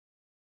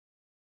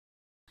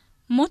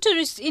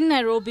Motorists in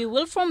Nairobi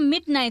will from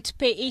midnight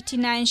pay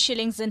 89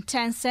 shillings and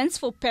 10 cents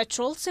for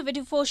petrol,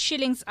 74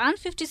 shillings and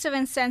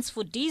 57 cents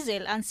for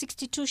diesel, and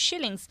 62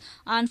 shillings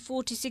and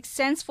 46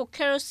 cents for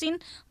kerosene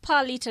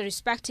per litre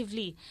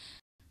respectively.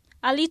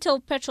 A litre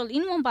of petrol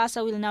in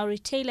Mombasa will now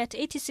retail at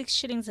 86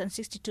 shillings and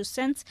 62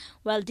 cents,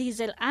 while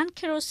diesel and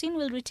kerosene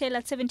will retail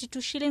at 72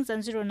 shillings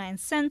and 09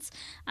 cents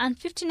and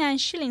 59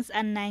 shillings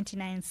and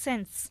 99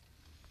 cents.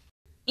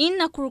 In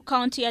Nakuru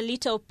County, a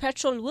litre of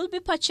petrol will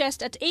be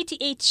purchased at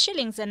 88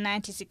 shillings and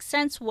 96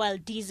 cents, while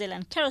diesel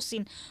and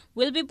kerosene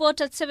will be bought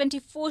at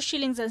 74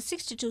 shillings and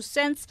 62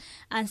 cents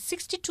and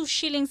 62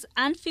 shillings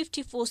and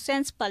 54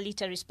 cents per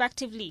litre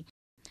respectively.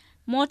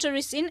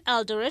 Motorists in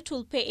Eldoret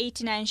will pay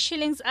 89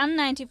 shillings and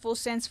 94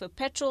 cents for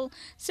petrol,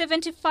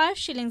 75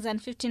 shillings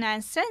and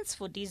 59 cents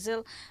for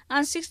diesel,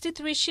 and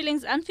 63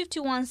 shillings and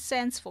 51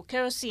 cents for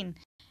kerosene.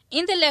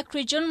 In the Lake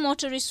region,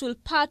 motorists will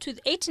part with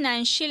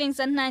 89 shillings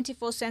and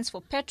 94 cents for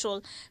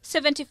petrol,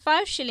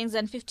 75 shillings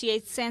and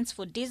 58 cents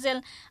for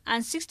diesel,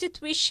 and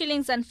 63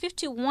 shillings and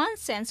 51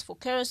 cents for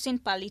kerosene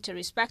per litre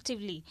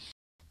respectively.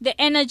 The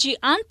Energy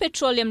and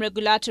Petroleum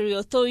Regulatory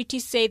Authority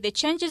say the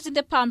changes in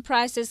the palm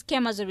prices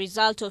came as a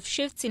result of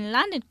shifts in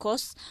landed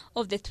costs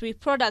of the three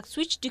products,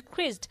 which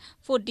decreased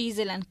for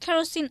diesel and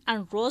kerosene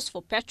and rose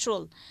for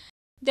petrol.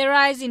 The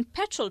rise in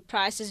petrol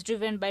prices,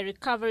 driven by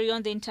recovery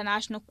on the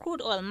international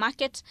crude oil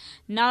market,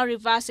 now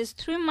reverses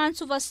 3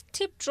 months of a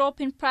steep drop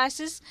in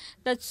prices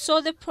that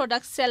saw the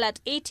product sell at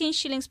 18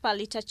 shillings per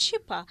litre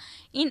cheaper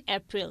in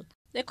April.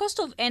 The cost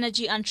of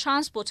energy and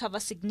transport have a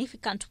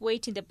significant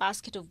weight in the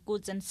basket of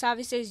goods and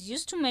services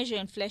used to measure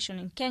inflation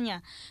in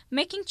Kenya,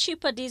 making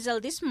cheaper diesel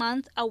this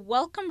month a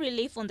welcome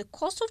relief on the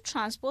cost of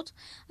transport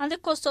and the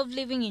cost of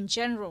living in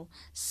general.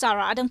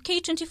 Sarah Adam,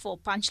 K24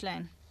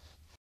 Punchline.